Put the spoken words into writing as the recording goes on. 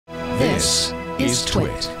This is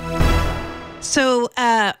TWiT. So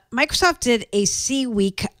Microsoft did a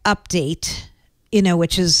C-Week update,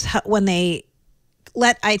 which is when they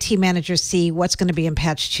let IT managers see what's going to be in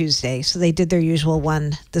Patch Tuesday. So they did their usual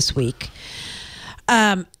one this week.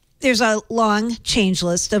 There's a long change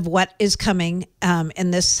list of what is coming in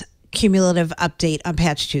this cumulative update on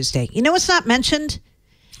Patch Tuesday. You know what's not mentioned?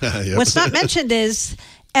 Yep. What's not mentioned is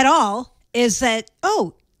that,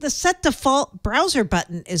 the set default browser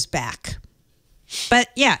button is back. But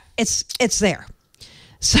yeah, it's there.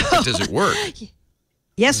 So does it work?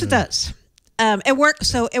 Yes, it does. It works.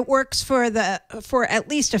 So it works for at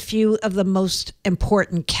least a few of the most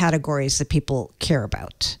important categories that people care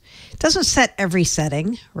about. It doesn't set every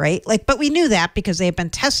setting, right? But we knew that because they have been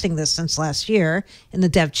testing this since last year in the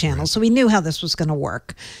dev channel, so we knew how this was going to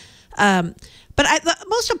work. But the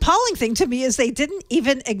most appalling thing to me is they didn't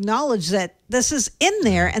even acknowledge that this is in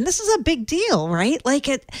there, and this is a big deal, right?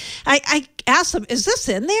 I asked them, is this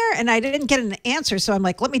in there? And I didn't get an answer, so I'm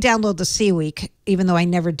like, let me download the C-Week, even though I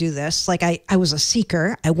never do this. I was a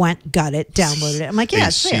seeker. I went, got it, downloaded it. I'm like, yeah,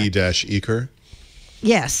 it's there. C-Eker?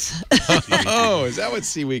 Yes. Oh, is that what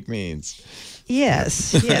C-Week means?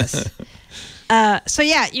 Yes, yes. So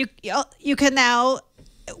yeah, you can now,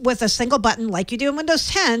 with a single button, like you do in Windows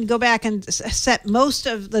 10, go back and set most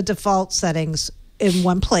of the default settings in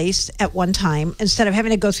one place at one time, instead of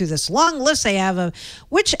having to go through this long list I have of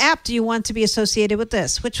which app do you want to be associated with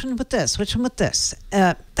this, which one with this, which one with this.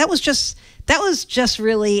 That was just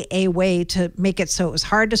really a way to make it so it was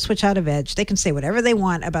hard to switch out of Edge. They can say whatever they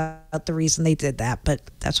want about the reason they did that, but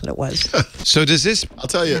that's what it was. So does this, I'll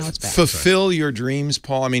tell you, fulfill your dreams,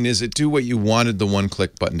 Paul? I mean, does it do what you wanted the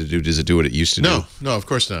one-click button to do? Does it do what it used to do? No, of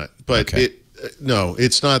course not. But okay. No,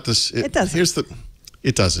 it's not this. It doesn't.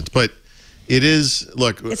 It doesn't. But it is.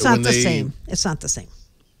 Look, it's not the same. It's not the same.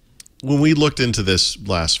 When we looked into this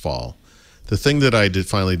last fall, the thing that I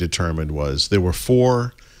finally determined was there were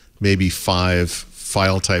 4, maybe 5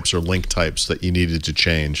 file types or link types that you needed to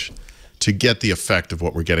change to get the effect of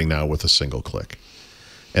what we're getting now with a single click.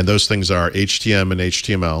 And those things are HTML and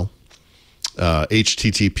HTML,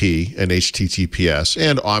 HTTP and HTTPS,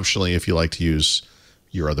 and optionally, if you like to use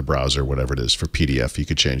your other browser, whatever it is, for PDF, you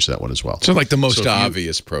could change that one as well. So like the most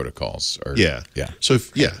obvious protocols. Yeah. Yeah. So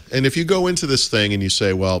and if you go into this thing and you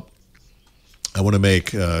say, well, I want to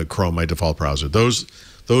make Chrome my default browser, those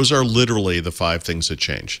are literally the 5 things that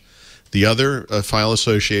change. The other file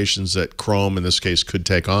associations that Chrome, in this case, could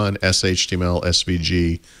take on, SHTML,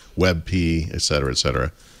 SVG, WebP, et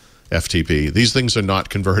cetera, FTP. These things are not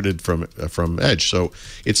converted from Edge. So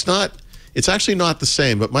it's actually not the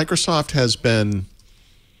same, but Microsoft has been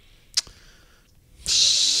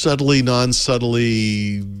subtly,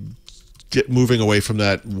 non-subtly moving away from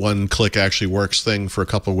that one-click actually works thing for a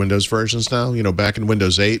couple of Windows versions now. Back in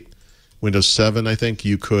Windows 8, Windows 7, I think,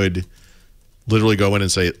 you could literally go in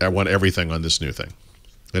and say, I want everything on this new thing.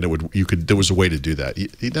 And there was a way to do that.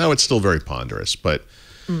 Now it's still very ponderous, but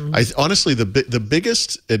honestly, the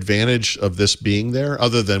biggest advantage of this being there,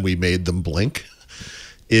 other than we made them blink,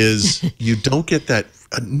 is you don't get that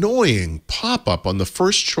annoying pop-up on the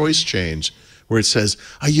first choice change where it says,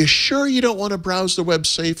 are you sure you don't want to browse the web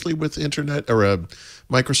safely with Internet or a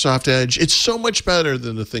Microsoft Edge? It's so much better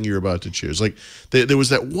than the thing you're about to choose. There was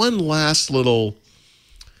that one last little...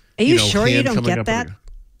 Are you sure you don't get that?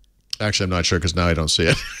 Actually, I'm not sure because now I don't see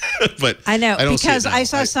it. But I know, because I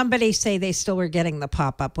saw somebody say they still were getting the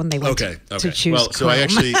pop-up when they went to choose Chrome. So I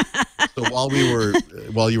actually,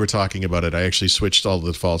 while you were talking about it, I actually switched all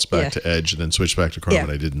the defaults back to Edge and then switched back to Chrome,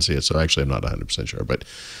 and I didn't see it. So actually, I'm not 100% sure. But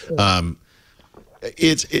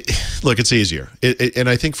look, it's easier, and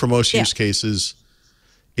I think for most use cases,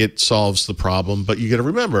 it solves the problem. But you got to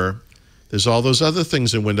remember, there's all those other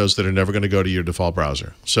things in Windows that are never going to go to your default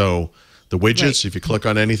browser. So the widgets, if you click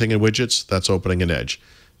on anything in widgets, that's opening in Edge.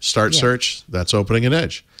 Start search, that's opening in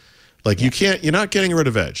Edge. You're not getting rid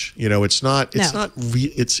of Edge. It's not.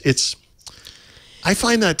 I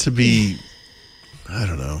find that to be, I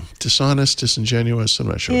don't know, dishonest, disingenuous. I'm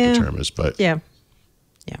not sure what the term is, but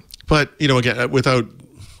But again, without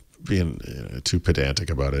being too pedantic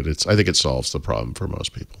about it, I think it solves the problem for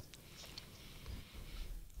most people.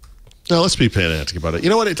 No, let's be pedantic about it. You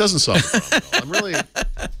know what? It doesn't solve the problem. I'm really...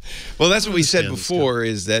 Well, that's what we said before,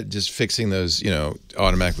 is that just fixing those,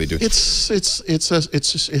 automatically do.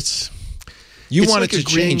 You wanted to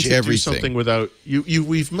change everything. Do something without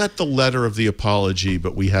we've met the letter of the apology,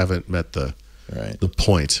 but we haven't met the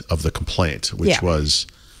point of the complaint, which was,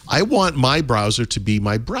 I want my browser to be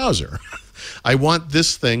my browser. I want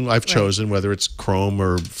this thing I've chosen, whether it's Chrome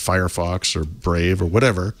or Firefox or Brave or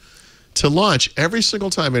whatever, to launch every single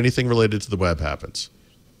time anything related to the web happens.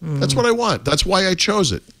 That's what I want. That's why I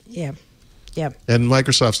chose it. Yeah. Yeah. And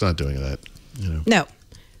Microsoft's not doing that. No.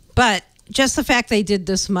 But just the fact they did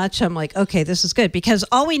this much, I'm like, okay, this is good. Because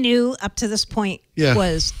all we knew up to this point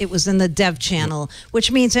was it was in the dev channel,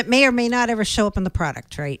 which means it may or may not ever show up in the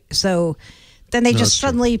product, right? So then they just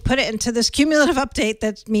suddenly put it into this cumulative update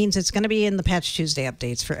that means it's going to be in the Patch Tuesday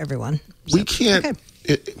updates for everyone. So, we can't. Okay.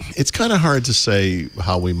 It's kind of hard to say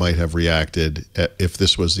how we might have reacted if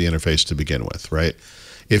this was the interface to begin with, right?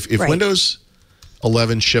 If Windows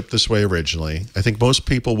 11 shipped this way originally, I think most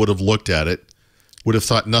people would have looked at it, would have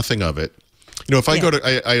thought nothing of it. If I go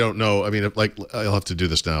to, I don't know. I mean, like, I'll have to do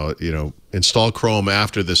this now. Install Chrome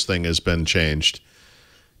after this thing has been changed.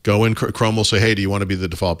 Go in, Chrome will say, hey, do you want to be the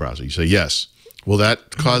default browser? You say yes. Will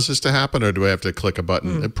that cause this to happen, or do I have to click a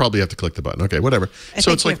button? I probably have to click the button. Okay, whatever.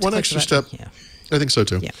 So it's like one extra step. Yeah. I think so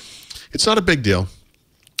too. Yeah. It's not a big deal.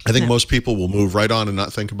 I think most people will move right on and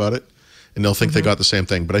not think about it, and they'll think they got the same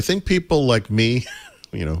thing. But I think people like me,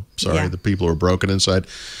 the people who are broken inside,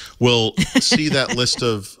 will see that list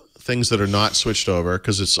of things that are not switched over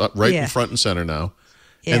because it's right in front and center now,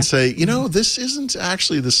 and say, this isn't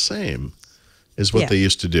actually the same as what they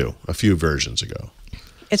used to do a few versions ago.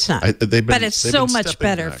 It's not. But it's so much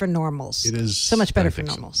better for normals. It is so much better for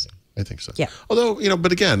normals. I think so. Yeah. Although,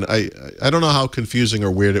 but again, I don't know how confusing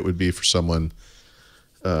or weird it would be for someone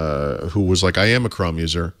who was like, I am a Chrome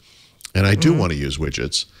user, and I do want to use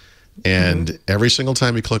widgets. And every single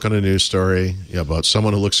time you click on a news story about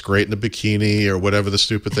someone who looks great in a bikini or whatever the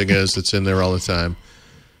stupid thing is that's in there all the time,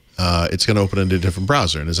 it's going to open into a different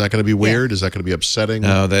browser. And is that going to be weird? Is that going to be upsetting?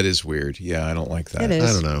 No, that is weird. Yeah, I don't like that. It is.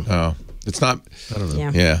 I don't know. Oh, it's not. I don't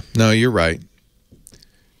know. Yeah. No, you're right.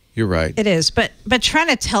 You're right. It is, but trying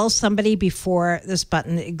to tell somebody before this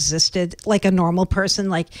button existed, like a normal person,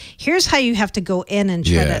 like, here's how you have to go in and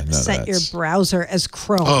try to set your browser as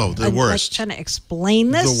Chrome. Oh, the worst. Like, trying to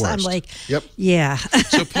explain this, the worst. I'm like, yep. Yeah.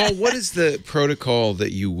 So, Paul, what is the protocol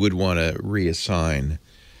that you would want to reassign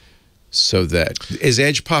so that is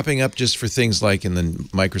Edge popping up just for things like in the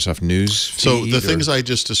Microsoft News feed? So the things I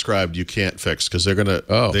just described, you can't fix because they're going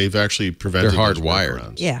to. They've actually prevented. They're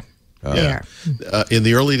hardwired. Yeah. Yeah. In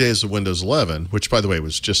the early days of Windows 11, which, by the way,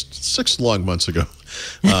 was just 6 long months ago,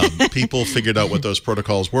 people figured out what those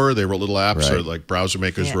protocols were. They wrote little apps, or like browser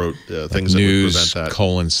makers wrote things that would prevent that. //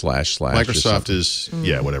 Microsoft is,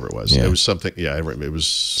 whatever it was. It was something, it was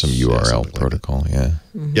some URL protocol,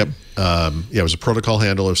 Yep. It was a protocol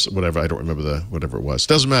handle or whatever. I don't remember whatever it was.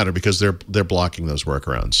 Doesn't matter because they're blocking those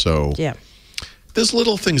workarounds. So there's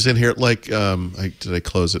little things in here like did I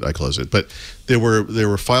close it? I closed it. But there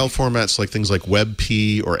were file formats like things like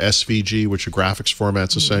WebP or SVG, which are graphics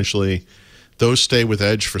formats essentially. Those stay with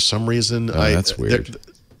Edge for some reason. That's weird.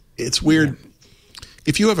 It's weird.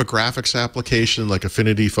 If you have a graphics application like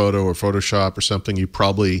Affinity Photo or Photoshop or something, you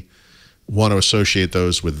probably want to associate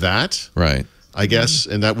those with that. Right. I guess,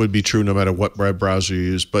 and that would be true no matter what web browser you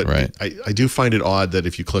use. But I do find it odd that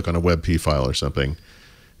if you click on a WebP file or something,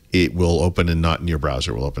 it will open and not in your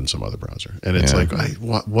browser, will open some other browser. And it's like,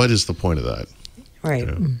 what is the point of that? Right.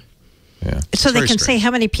 Yeah. So they can say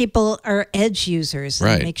how many people are Edge users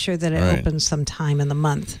and make sure that it opens sometime in the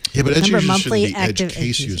month. Yeah, but Edge users should be Edge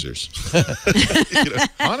case users.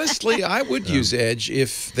 Honestly, I would use Edge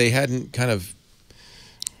if they hadn't kind of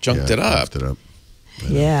junked it up.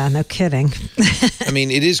 Yeah, no kidding. I mean,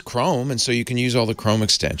 it is Chrome, and so you can use all the Chrome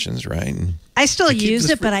extensions, right? I still use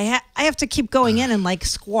it, but I have to keep going in and like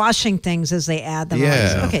squashing things as they add them.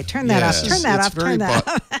 Yeah. Okay, turn that off. Turn that off. Turn that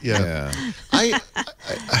off. Yeah. I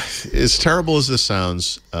as terrible as this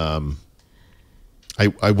sounds, I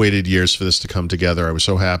waited years for this to come together. I was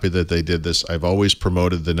so happy that they did this. I've always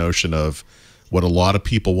promoted the notion of what a lot of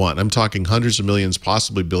people want. I'm talking hundreds of millions,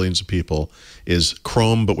 possibly billions of people, is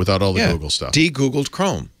Chrome, but without all the Google stuff. De-Googled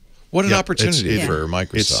Chrome. What an opportunity for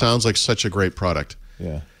Microsoft. It sounds like such a great product.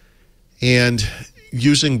 Yeah. And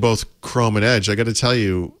using both Chrome and Edge, I got to tell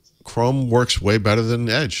you, Chrome works way better than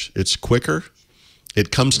Edge. It's quicker. It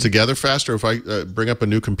comes together faster. If I bring up a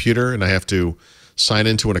new computer and I have to sign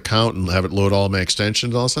into an account and have it load all my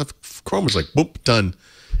extensions and all that stuff, Chrome is like, boop, done.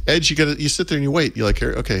 Edge, you sit there and you wait. You're like,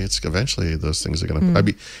 okay, it's eventually those things are going to. I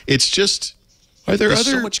mean, it's just. There's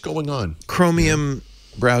so much going on. Chromium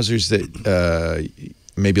browsers that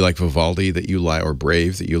maybe like Vivaldi that you like, or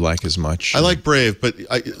Brave that you like as much? I like Brave,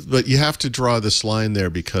 but you have to draw this line there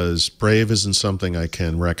because Brave isn't something I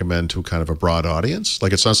can recommend to kind of a broad audience.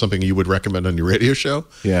 Like, it's not something you would recommend on your radio show.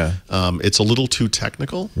 Yeah, it's a little too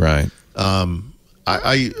technical. Right.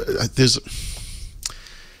 There's.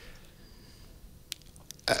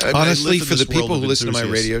 Honestly, for the people who listen to my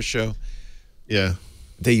radio show,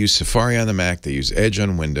 they use Safari on the Mac, they use Edge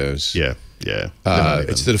on Windows. Yeah. Yeah.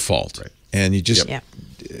 It's the default. Right. And you just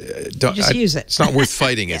don't just use it. It's not worth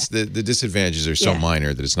fighting. It's the disadvantages are so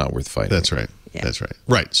minor that it's not worth fighting. That's right. Yeah. That's right.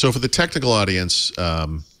 Right. So for the technical audience,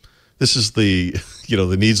 this is the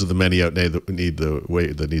the needs of the many outweigh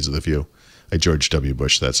the needs of the few. I George W.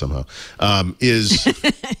 Bush that somehow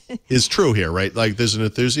is true here, right? Like there's an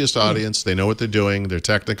enthusiast audience. They know what they're doing. They're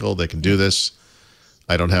technical. They can do this.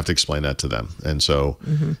 I don't have to explain that to them. And so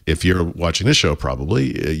if you're watching this show,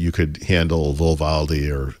 probably you could handle Vivaldi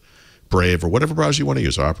or Brave or whatever browser you want to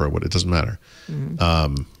use, Opera, it doesn't matter.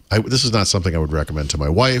 This is not something I would recommend to my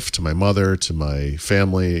wife, to my mother, to my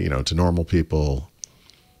family, to normal people.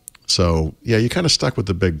 So yeah, you're kind of stuck with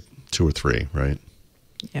the big 2 or 3, right?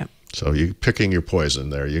 Yeah. So you're picking your poison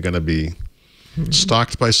there. You're going to be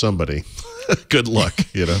stalked by somebody. Good luck,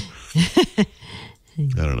 I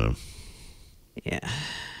don't know. Yeah.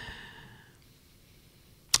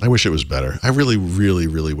 I wish it was better. I really, really,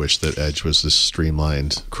 really wish that Edge was this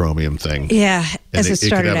streamlined Chromium thing. Yeah, and as it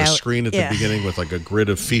started could have out. a screen at the beginning with like a grid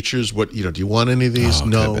of features. What do you want any of these?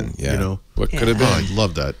 No. What could have been? Oh, I'd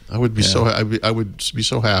love that. I would be I would be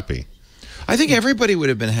so happy. I think everybody would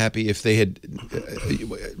have been happy if they had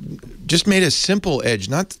just made a simple Edge,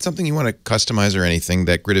 not something you want to customize or anything.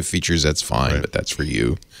 That grid of features, that's fine, but that's for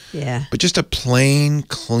you. Yeah. But just a plain,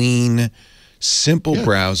 clean, simple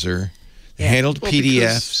browser. Handled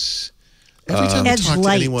PDFs. Every time I talk to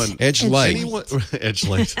anyone, Edge Light, Edge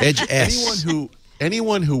Light, Edge S.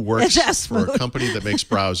 anyone who works for a company that makes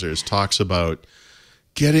browsers talks about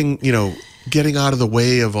getting out of the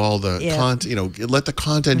way of all the content. Let the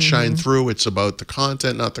content shine through. It's about the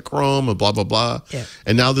content, not the Chrome, and blah blah blah. Yeah.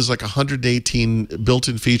 And now there's like 118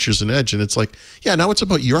 built-in features in Edge, and it's like, now it's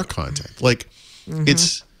about your content. Like,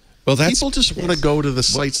 it's. Well, people just want to go to the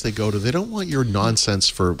sites they go to. They don't want your nonsense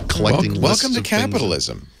for collecting lists Welcome to of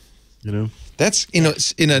capitalism. Things. That's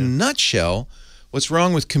in a nutshell. What's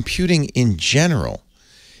wrong with computing in general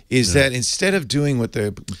is that instead of doing what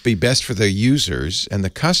would be best for the users and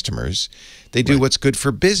the customers, they do what's good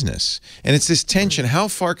for business. And it's this tension: how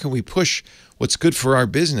far can we push what's good for our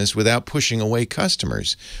business without pushing away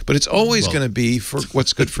customers? But it's always going to be for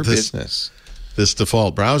what's good for business. This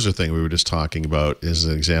default browser thing we were just talking about is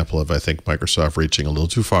an example of, I think, Microsoft reaching a little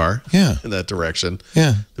too far in that direction.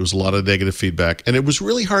 Yeah. There was a lot of negative feedback, and it was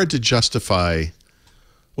really hard to justify.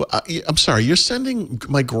 Well, I'm sorry, you're sending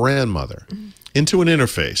my grandmother into an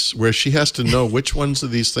interface where she has to know which ones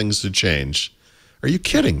of these things to change. Are you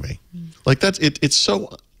kidding me? Like it's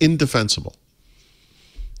so indefensible.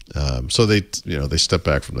 So they stepped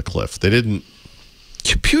back from the cliff. They didn't.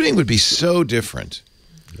 Computing would be so different.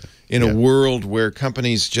 In a world where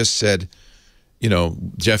companies just said,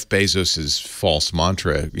 Jeff Bezos's false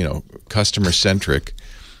mantra, customer-centric,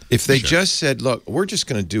 if they just said, look, we're just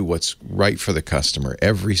going to do what's right for the customer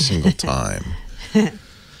every single time,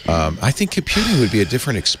 I think computing would be a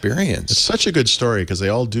different experience. It's such a good story because they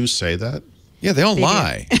all do say that. Yeah, they all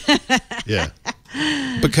lie. Yeah.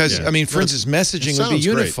 Because, for instance, messaging would be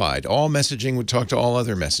unified. All messaging would talk to all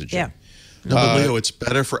other messaging. Yeah. No, but Leo, it's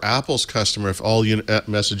better for Apple's customer if all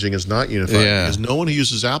messaging is not unified. Because no one who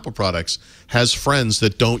uses Apple products has friends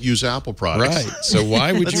that don't use Apple products. Right. So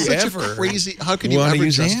why would you ever crazy? How can you ever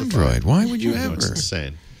use justify Android? Why would you ever? It's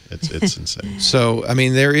insane. It's insane. So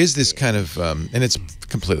there is this kind of, and it's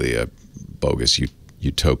completely a bogus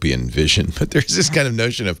utopian vision, but there's this kind of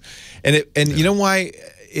notion of, you know why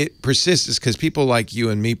it persists is because people like you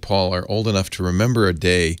and me, Paul, are old enough to remember a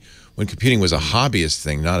day when computing was a hobbyist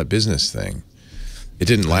thing, not a business thing. It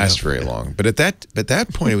didn't last very long. But at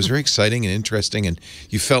that point, it was very exciting and interesting, and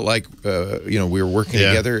you felt like we were working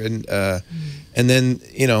together. And then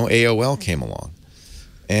AOL came along,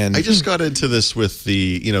 and I just got into this with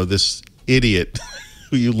the this idiot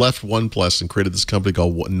who you left OnePlus and created this company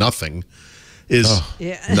called Nothing.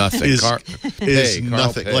 Nothing. Is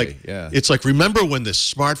nothing. It's like, remember when the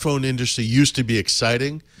smartphone industry used to be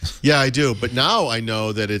exciting? Yeah, I do. But now I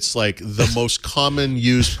know that it's like the most common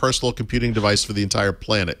used personal computing device for the entire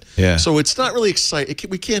planet. Yeah. So it's not really exciting.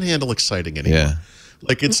 We can't handle exciting anymore. Yeah.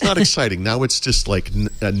 Like, it's not exciting. Now it's just like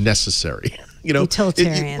necessary.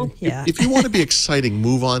 Utilitarian. If you want to be exciting,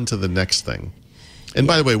 move on to the next thing. And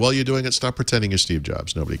by the way, while you're doing it, stop pretending you're Steve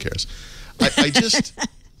Jobs. Nobody cares. I just...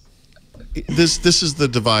 This is the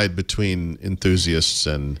divide between enthusiasts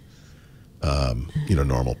and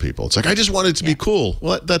normal people. It's like, I just want it to be cool.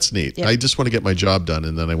 Well, that's neat. I just want to get my job done,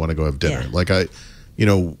 and then I want to go have dinner. Like and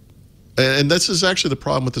this is actually the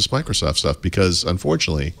problem with this Microsoft stuff, because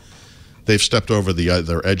unfortunately they've stepped over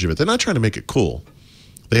their edge of it. They're not trying to make it cool.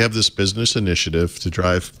 They have this business initiative to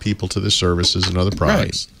drive people to their services and other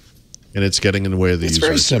products. And it's getting in the way of the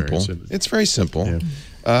user experience. It's very simple.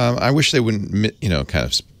 I wish they wouldn't, kind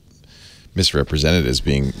of misrepresent it as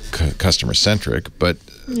being customer centric, but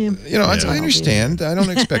I understand. I don't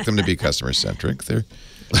expect them to be customer centric.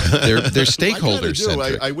 They're stakeholder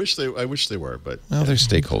centric. I wish they were, but they're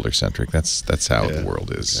stakeholder centric. That's how the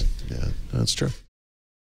world is. Yeah, that's true.